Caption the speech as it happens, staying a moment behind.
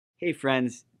Hey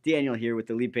friends, Daniel here with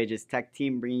the Leadpages tech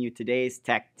team bringing you today's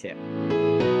tech tip.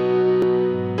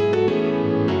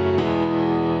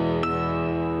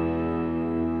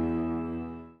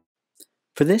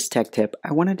 For this tech tip,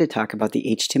 I wanted to talk about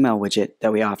the HTML widget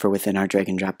that we offer within our drag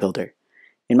and drop builder.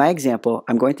 In my example,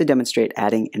 I'm going to demonstrate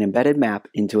adding an embedded map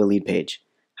into a lead page.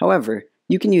 However,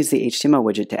 you can use the HTML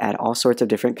widget to add all sorts of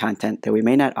different content that we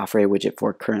may not offer a widget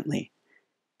for currently.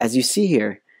 As you see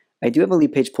here, I do have a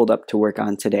lead page pulled up to work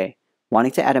on today,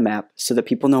 wanting to add a map so that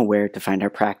people know where to find our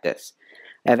practice.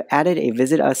 I have added a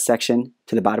Visit Us section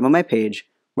to the bottom of my page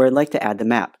where I'd like to add the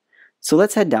map. So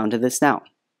let's head down to this now.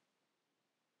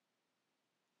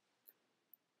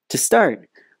 To start,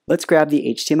 let's grab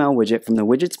the HTML widget from the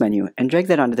Widgets menu and drag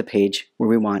that onto the page where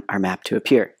we want our map to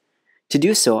appear. To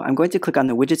do so, I'm going to click on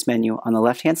the Widgets menu on the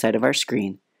left-hand side of our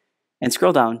screen and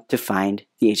scroll down to find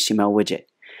the HTML widget.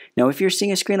 Now, if you're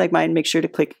seeing a screen like mine, make sure to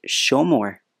click Show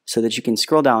More so that you can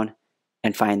scroll down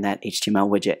and find that HTML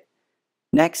widget.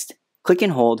 Next, click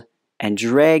and hold and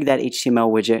drag that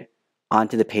HTML widget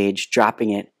onto the page,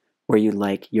 dropping it where you'd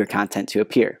like your content to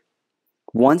appear.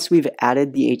 Once we've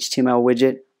added the HTML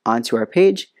widget onto our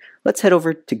page, let's head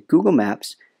over to Google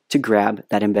Maps to grab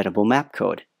that embeddable map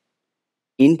code.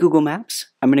 In Google Maps,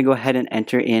 I'm going to go ahead and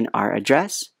enter in our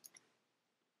address.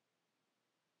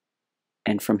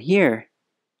 And from here,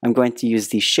 I'm going to use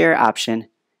the share option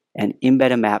and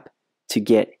embed a map to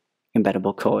get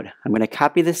embeddable code. I'm going to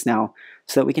copy this now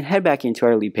so that we can head back into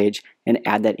our lead page and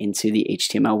add that into the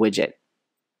HTML widget.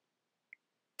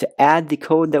 To add the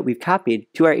code that we've copied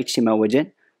to our HTML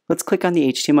widget, let's click on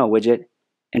the HTML widget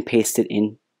and paste it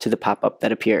into the pop-up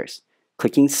that appears,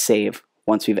 clicking Save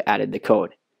once we've added the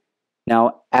code.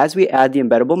 Now, as we add the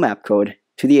embeddable map code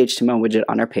to the HTML widget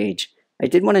on our page, I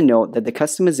did want to note that the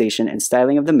customization and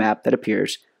styling of the map that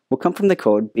appears will come from the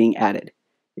code being added.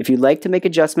 If you'd like to make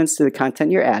adjustments to the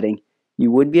content you're adding, you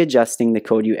would be adjusting the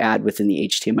code you add within the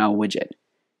HTML widget.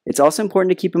 It's also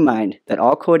important to keep in mind that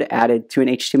all code added to an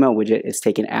HTML widget is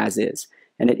taken as is,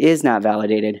 and it is not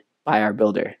validated by our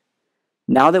builder.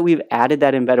 Now that we've added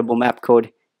that embeddable map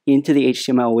code into the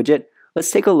HTML widget,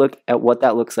 let's take a look at what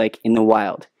that looks like in the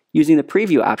wild, using the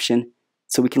preview option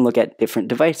so we can look at different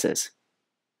devices.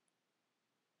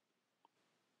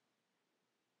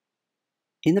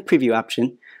 In the preview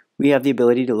option, we have the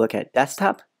ability to look at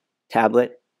desktop,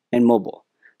 tablet, and mobile.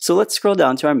 So let's scroll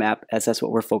down to our map as that's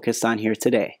what we're focused on here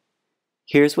today.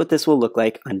 Here's what this will look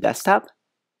like on desktop,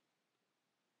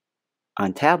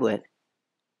 on tablet,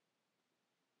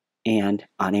 and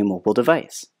on a mobile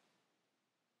device.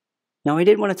 Now I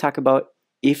did want to talk about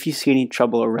if you see any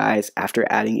trouble arise after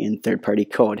adding in third-party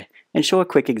code and show a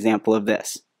quick example of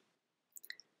this.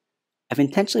 I've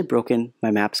intentionally broken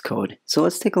my maps code, so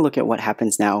let's take a look at what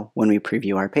happens now when we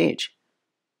preview our page.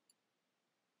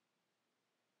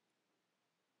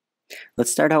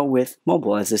 Let's start out with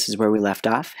mobile, as this is where we left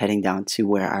off, heading down to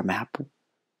where our map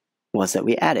was that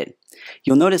we added.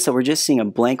 You'll notice that we're just seeing a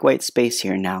blank white space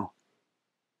here now,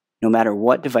 no matter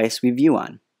what device we view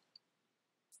on.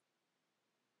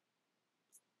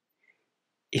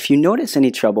 If you notice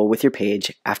any trouble with your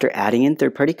page after adding in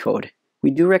third-party code,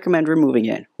 we do recommend removing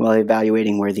it while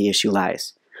evaluating where the issue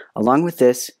lies. Along with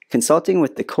this, consulting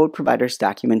with the code provider's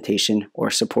documentation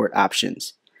or support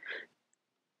options.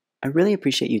 I really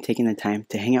appreciate you taking the time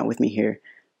to hang out with me here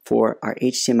for our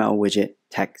HTML widget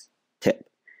tech tip.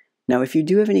 Now, if you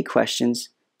do have any questions,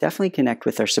 definitely connect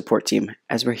with our support team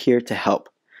as we're here to help.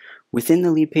 Within the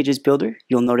Leadpages builder,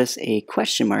 you'll notice a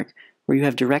question mark where you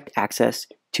have direct access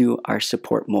to our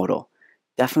support modal.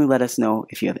 Definitely let us know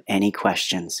if you have any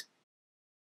questions.